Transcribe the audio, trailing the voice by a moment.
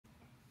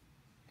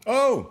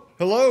Oh,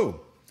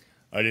 hello.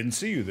 I didn't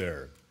see you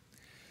there.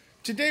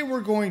 Today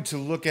we're going to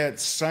look at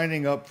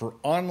signing up for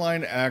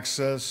online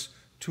access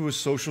to a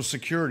Social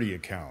Security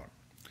account.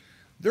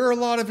 There are a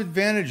lot of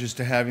advantages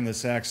to having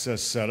this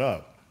access set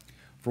up.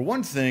 For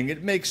one thing,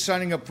 it makes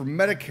signing up for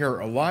Medicare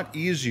a lot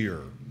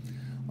easier.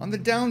 On the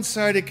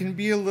downside, it can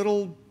be a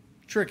little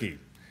tricky.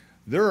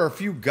 There are a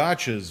few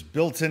gotchas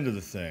built into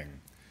the thing.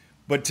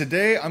 But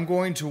today I'm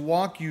going to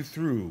walk you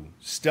through,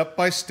 step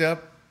by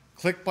step,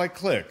 click by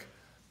click,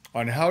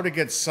 on how to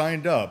get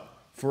signed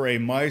up for a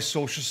My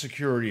Social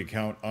Security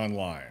account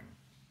online.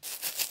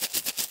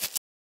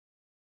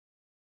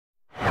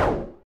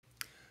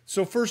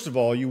 So first of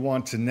all, you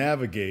want to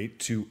navigate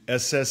to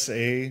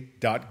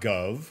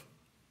SSA.gov.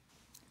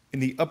 In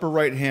the upper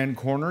right-hand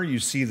corner, you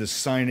see the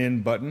Sign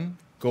In button.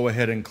 Go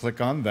ahead and click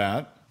on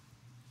that.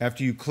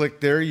 After you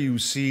click there, you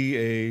see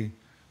a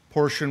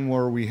portion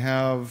where we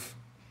have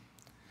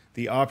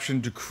the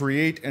option to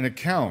create an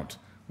account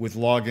with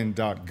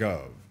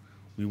Login.gov.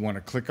 We want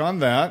to click on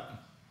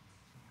that.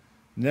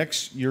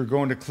 Next, you're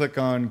going to click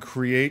on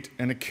Create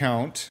an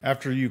Account.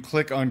 After you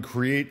click on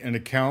Create an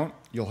Account,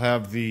 you'll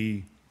have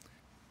the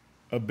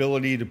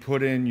ability to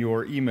put in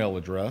your email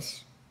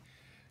address.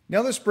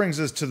 Now this brings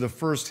us to the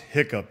first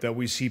hiccup that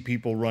we see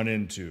people run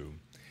into.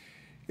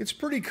 It's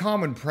pretty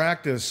common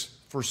practice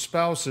for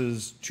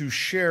spouses to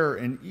share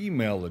an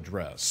email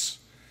address.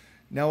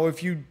 Now,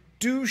 if you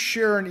do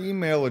share an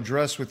email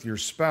address with your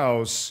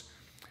spouse,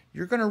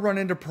 you're going to run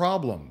into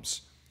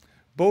problems,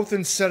 both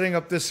in setting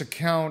up this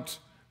account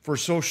for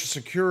Social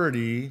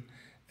Security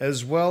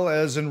as well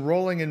as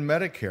enrolling in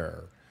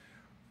Medicare.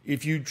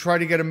 If you try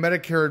to get a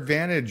Medicare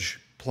Advantage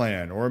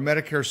plan or a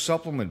Medicare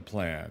supplement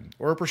plan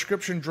or a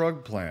prescription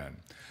drug plan,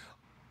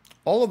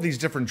 all of these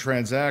different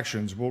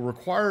transactions will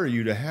require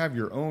you to have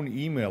your own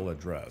email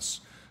address.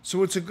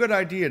 So it's a good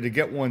idea to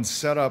get one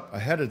set up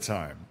ahead of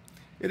time.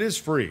 It is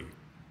free.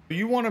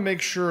 You want to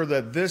make sure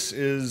that this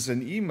is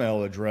an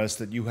email address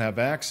that you have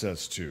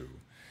access to.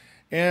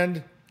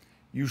 And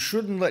you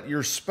shouldn't let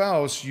your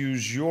spouse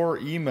use your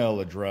email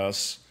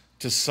address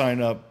to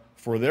sign up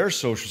for their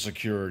Social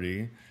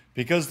Security,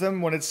 because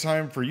then when it's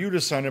time for you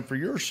to sign up for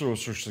your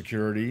Social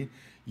Security,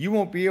 you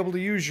won't be able to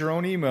use your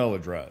own email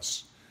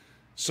address.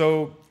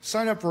 So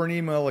sign up for an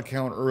email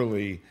account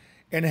early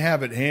and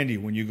have it handy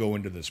when you go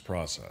into this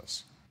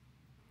process.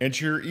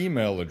 Enter your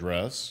email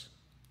address,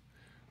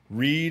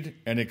 read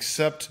and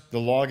accept the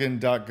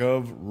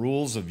Login.gov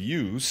rules of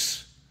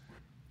use,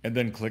 and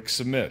then click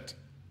Submit.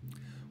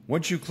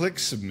 Once you click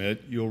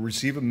Submit, you'll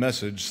receive a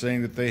message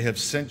saying that they have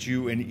sent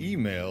you an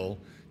email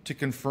to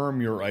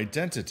confirm your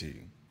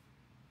identity.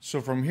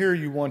 So from here,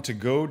 you want to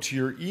go to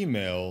your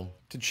email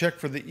to check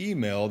for the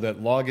email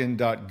that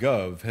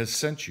Login.gov has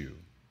sent you.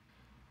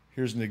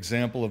 Here's an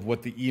example of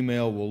what the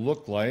email will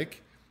look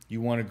like.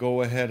 You want to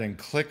go ahead and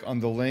click on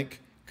the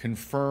link,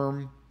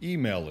 Confirm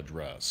Email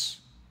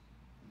Address.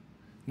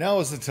 Now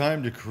is the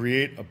time to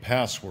create a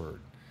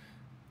password.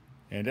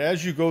 And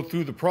as you go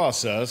through the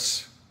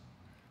process,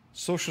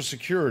 Social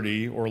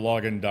Security, or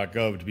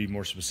Login.gov to be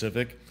more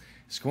specific,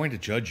 is going to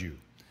judge you.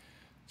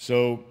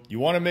 So you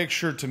want to make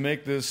sure to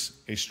make this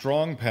a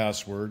strong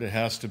password. It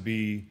has to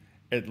be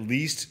at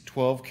least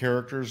 12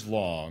 characters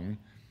long,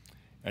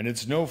 and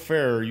it's no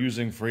fair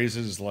using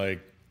phrases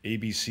like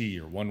ABC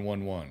or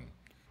 111.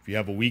 If you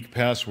have a weak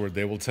password,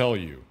 they will tell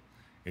you.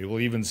 It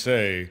will even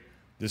say,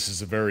 this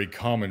is a very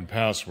common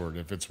password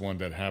if it's one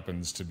that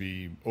happens to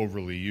be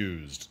overly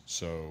used.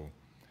 So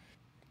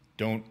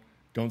don't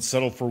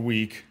settle for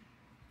weak.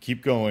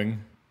 Keep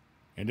going.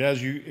 And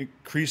as you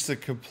increase the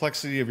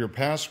complexity of your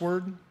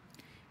password,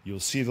 you'll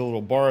see the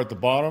little bar at the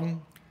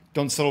bottom.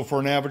 Don't settle for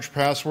an average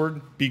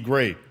password. Be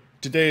great.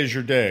 Today is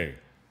your day.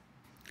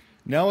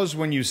 Now is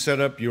when you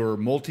set up your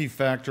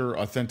multi-factor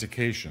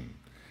authentication.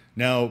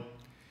 Now,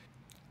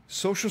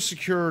 Social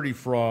Security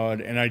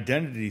fraud and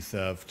identity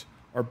theft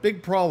are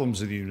big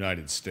problems in the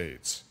United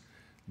States.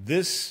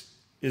 This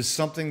is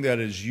something that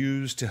is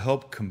used to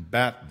help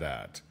combat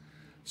that.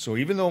 So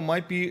even though it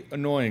might be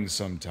annoying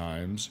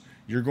sometimes,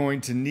 you're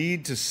going to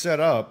need to set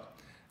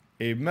up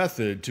a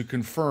method to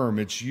confirm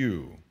it's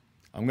you.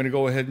 I'm going to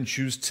go ahead and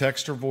choose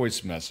text or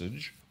voice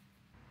message,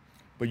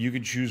 but you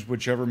can choose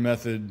whichever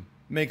method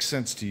makes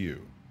sense to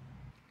you.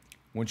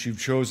 Once you've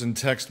chosen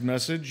text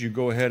message, you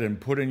go ahead and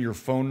put in your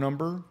phone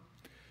number,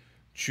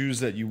 choose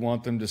that you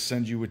want them to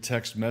send you a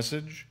text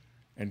message,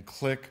 and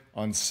click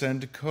on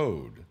Send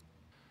Code.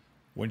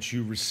 Once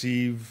you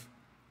receive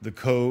the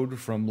code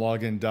from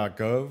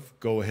Login.gov,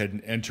 go ahead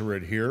and enter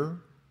it here,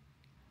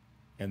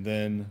 and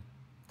then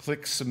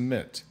click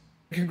Submit.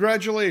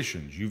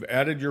 Congratulations, you've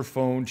added your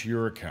phone to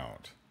your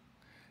account.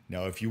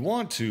 Now, if you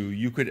want to,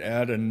 you could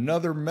add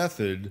another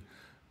method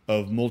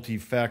of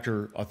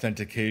multi-factor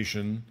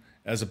authentication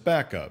as a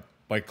backup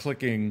by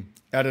clicking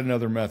Add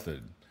Another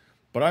Method.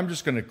 But I'm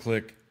just going to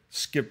click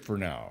Skip for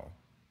now.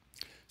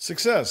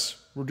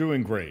 Success, we're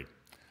doing great.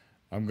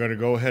 I'm going to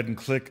go ahead and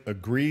click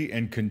Agree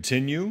and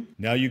Continue.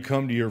 Now you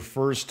come to your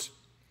first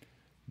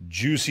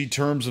juicy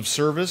terms of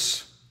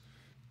service.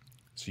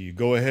 So you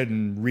go ahead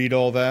and read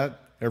all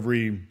that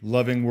every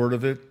loving word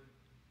of it.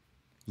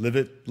 Live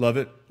it, love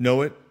it,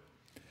 know it.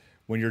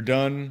 When you're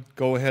done,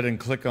 go ahead and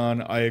click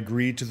on I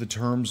agree to the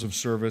terms of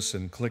service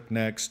and click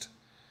next.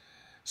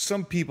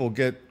 Some people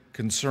get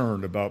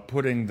concerned about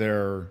putting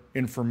their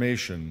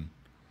information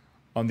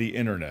on the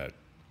internet.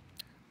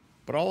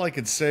 But all I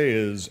could say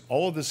is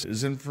all of this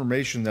is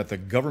information that the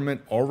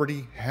government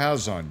already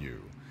has on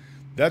you.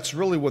 That's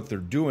really what they're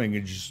doing,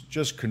 is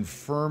just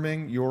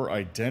confirming your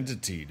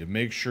identity to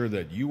make sure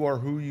that you are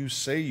who you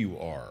say you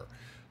are,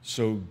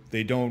 so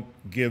they don't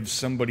give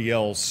somebody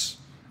else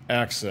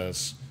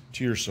access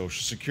to your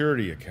Social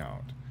Security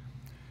account.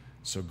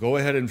 So go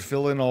ahead and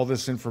fill in all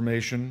this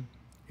information.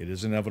 It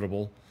is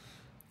inevitable.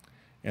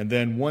 And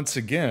then once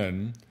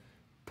again,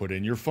 put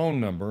in your phone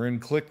number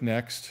and click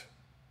next.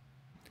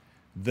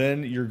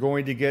 Then you're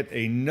going to get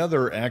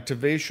another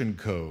activation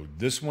code.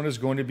 This one is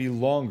going to be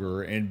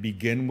longer and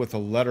begin with a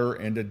letter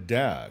and a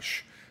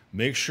dash.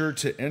 Make sure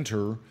to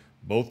enter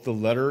both the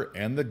letter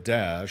and the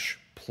dash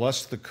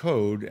plus the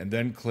code and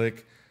then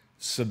click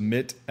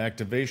Submit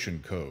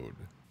Activation Code.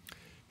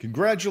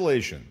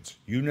 Congratulations,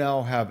 you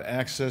now have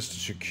access to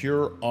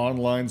secure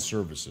online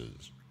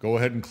services. Go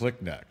ahead and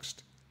click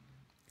Next.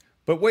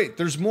 But wait,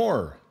 there's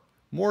more.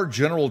 More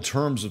general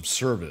terms of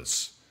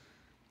service.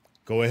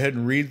 Go ahead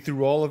and read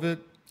through all of it.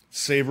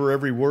 Savor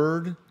every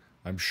word.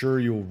 I'm sure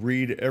you'll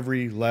read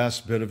every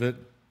last bit of it.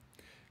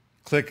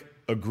 Click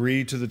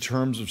Agree to the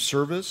terms of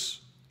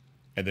service,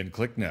 and then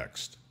click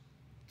Next.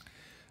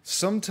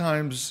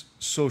 Sometimes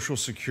Social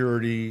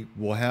Security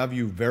will have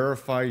you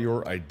verify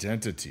your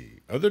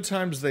identity. Other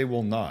times they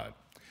will not.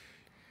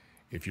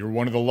 If you're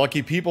one of the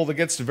lucky people that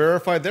gets to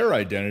verify their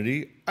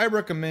identity, I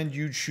recommend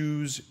you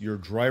choose your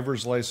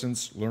driver's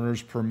license,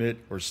 learner's permit,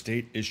 or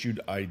state-issued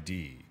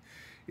ID.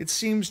 It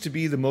seems to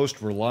be the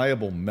most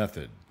reliable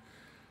method.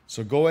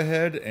 So go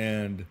ahead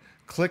and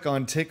click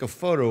on Take a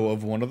Photo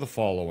of one of the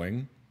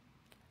following,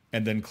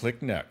 and then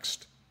click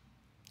Next.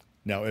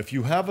 Now, if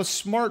you have a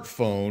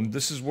smartphone,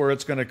 this is where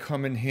it's going to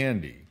come in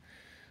handy.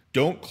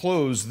 Don't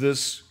close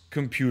this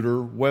computer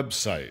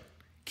website.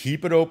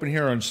 Keep it open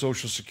here on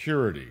Social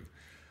Security.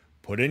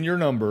 Put in your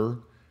number,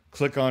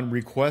 click on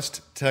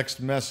Request Text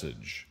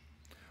Message.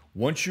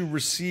 Once you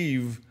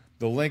receive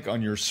the link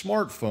on your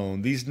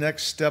smartphone, these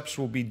next steps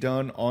will be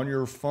done on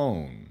your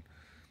phone.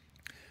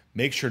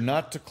 Make sure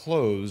not to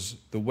close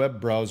the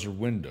web browser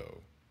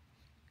window.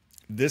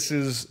 This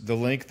is the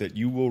link that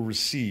you will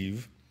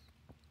receive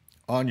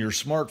on your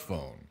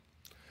smartphone.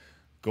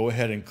 Go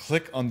ahead and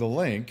click on the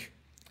link,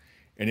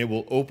 and it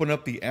will open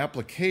up the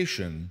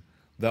application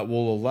that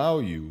will allow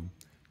you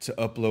to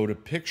upload a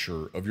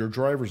picture of your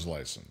driver's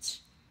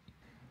license.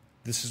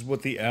 This is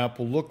what the app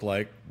will look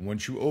like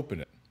once you open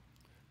it.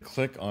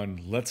 Click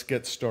on Let's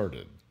Get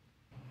Started.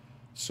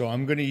 So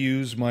I'm going to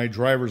use my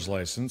driver's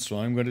license, so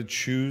I'm going to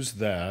choose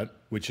that,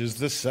 which is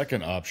the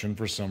second option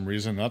for some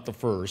reason, not the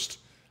first.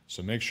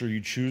 So make sure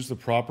you choose the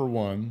proper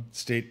one,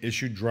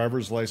 state-issued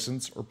driver's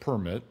license or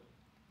permit.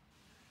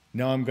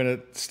 Now I'm going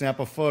to snap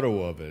a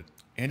photo of it,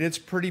 and it's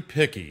pretty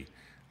picky.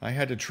 I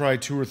had to try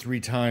 2 or 3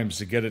 times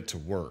to get it to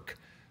work.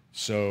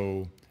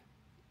 So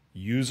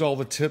use all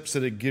the tips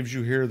that it gives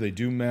you here. They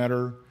do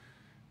matter.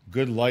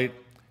 Good light,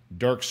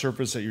 dark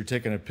surface that you're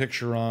taking a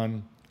picture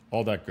on,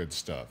 all that good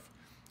stuff.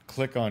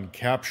 Click on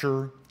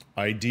Capture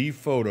ID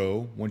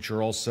Photo once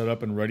you're all set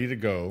up and ready to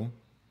go.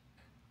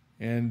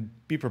 And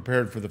be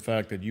prepared for the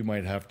fact that you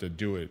might have to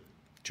do it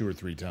 2 or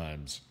 3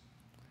 times.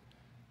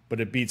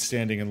 But it beats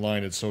standing in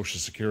line at Social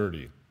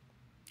Security.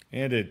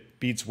 And it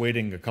beats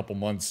waiting a couple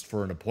months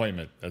for an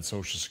appointment at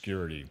Social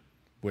Security,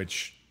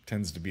 which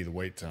tends to be the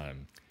wait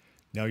time.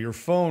 Now your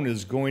phone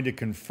is going to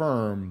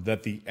confirm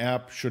that the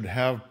app should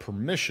have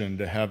permission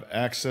to have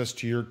access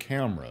to your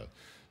camera.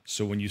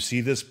 So when you see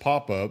this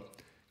pop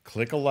up,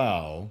 click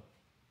Allow.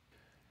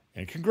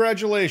 And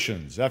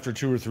congratulations, after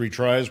 2 or 3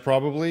 tries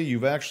probably,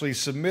 you've actually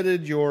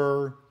submitted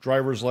your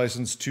driver's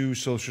license to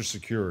Social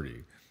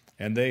Security,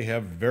 and they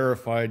have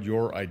verified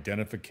your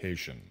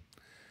identification.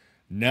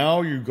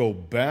 Now you go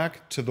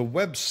back to the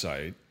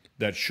website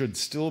that should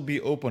still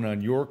be open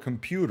on your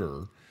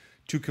computer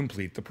to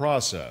complete the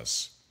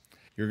process.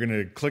 You're going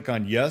to click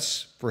on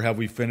Yes for Have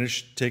We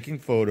Finished Taking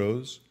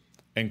Photos,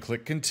 and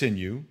click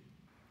Continue.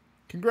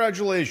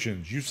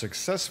 Congratulations, you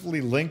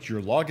successfully linked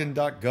your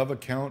Login.gov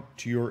account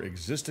to your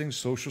existing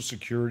Social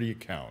Security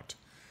account.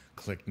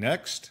 Click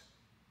Next.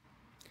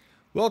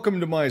 Welcome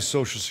to My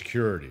Social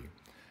Security.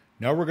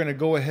 Now we're going to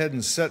go ahead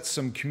and set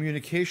some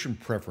communication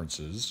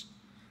preferences.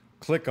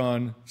 Click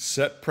on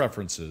Set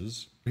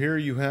Preferences. Here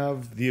you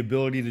have the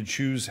ability to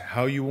choose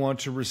how you want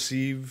to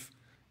receive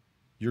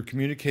your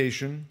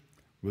communication,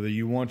 whether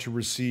you want to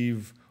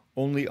receive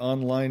only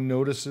online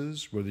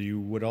notices, whether you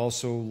would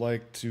also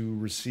like to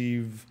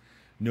receive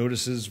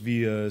notices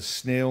via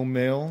snail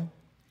mail,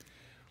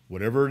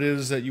 whatever it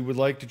is that you would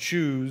like to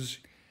choose,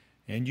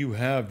 and you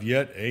have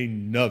yet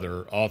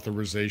another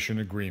authorization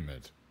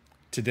agreement.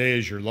 Today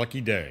is your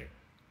lucky day.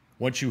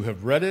 Once you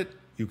have read it,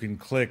 you can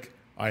click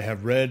I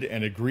have read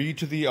and agree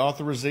to the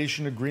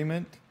authorization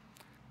agreement,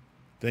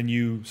 Then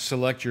you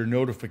select your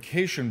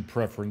notification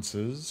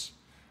preferences.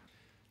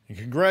 And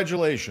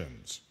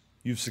congratulations,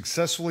 you've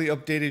successfully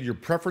updated your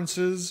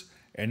preferences,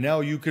 and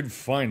now you can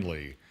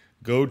finally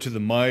go to the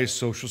My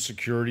Social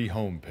Security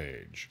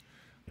homepage.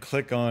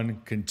 Click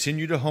on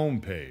Continue to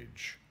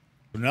Homepage.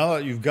 Now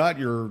that you've got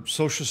your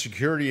Social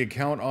Security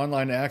account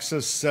online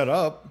access set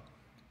up,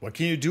 what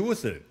can you do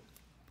with it?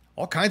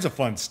 All kinds of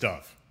fun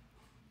stuff.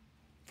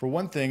 For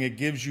one thing, it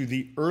gives you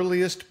the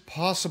earliest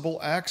possible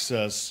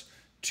access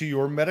to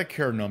your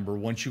Medicare number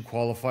once you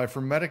qualify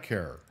for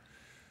Medicare.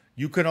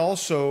 You can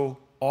also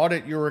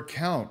audit your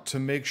account to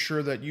make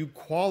sure that you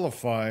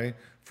qualify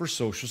for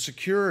Social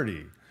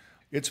Security.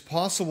 It's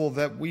possible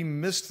that we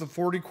missed the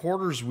 40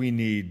 quarters we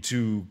need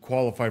to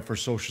qualify for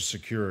Social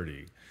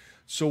Security.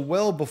 So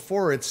well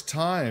before it's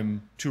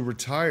time to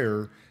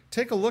retire,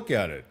 take a look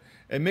at it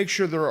and make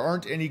sure there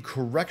aren't any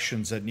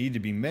corrections that need to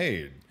be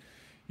made.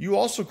 You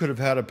also could have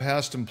had a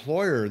past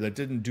employer that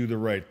didn't do the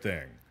right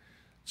thing.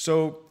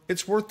 So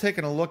it's worth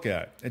taking a look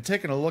at, and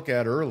taking a look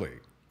at early.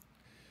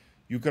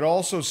 You could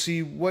also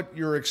see what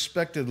your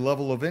expected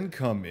level of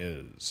income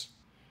is.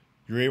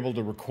 You're able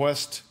to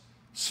request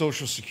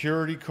Social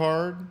Security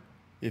card.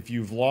 If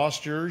you've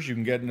lost yours, you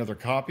can get another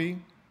copy.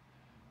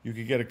 You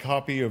could get a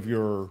copy of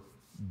your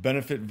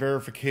benefit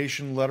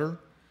verification letter.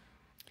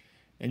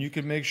 And you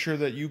can make sure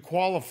that you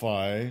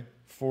qualify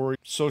for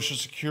Social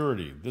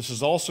Security. This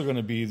is also going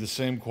to be the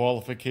same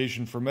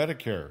qualification for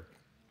Medicare.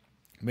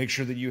 Make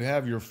sure that you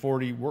have your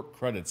 40 work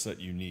credits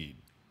that you need.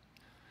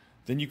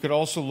 Then you could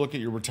also look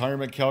at your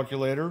retirement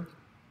calculator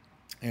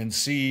and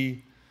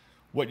see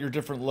what your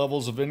different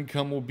levels of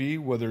income will be,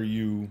 whether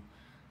you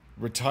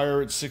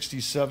retire at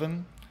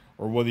 67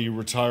 or whether you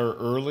retire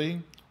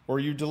early or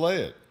you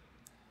delay it.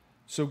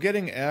 So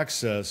getting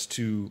access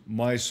to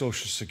My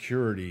Social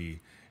Security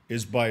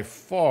is by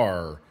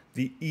far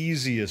the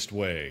easiest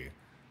way.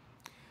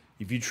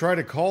 If you try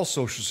to call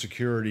Social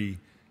Security,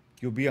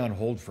 you'll be on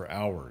hold for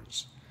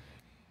hours.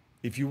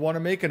 If you want to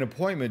make an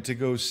appointment to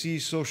go see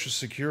Social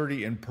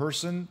Security in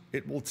person,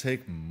 it will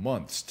take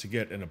months to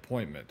get an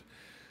appointment.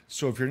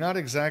 So if you're not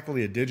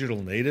exactly a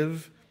digital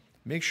native,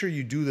 make sure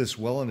you do this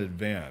well in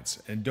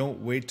advance and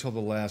don't wait till the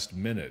last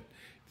minute.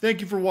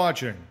 Thank you for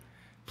watching.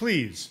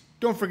 Please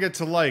don't forget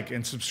to like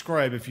and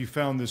subscribe if you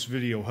found this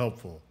video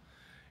helpful.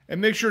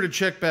 And make sure to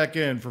check back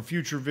in for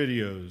future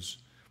videos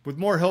with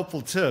more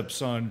helpful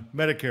tips on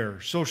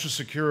Medicare, Social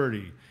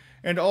Security,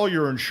 and all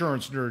your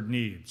insurance nerd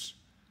needs.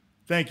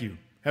 Thank you.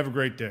 Have a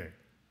great day.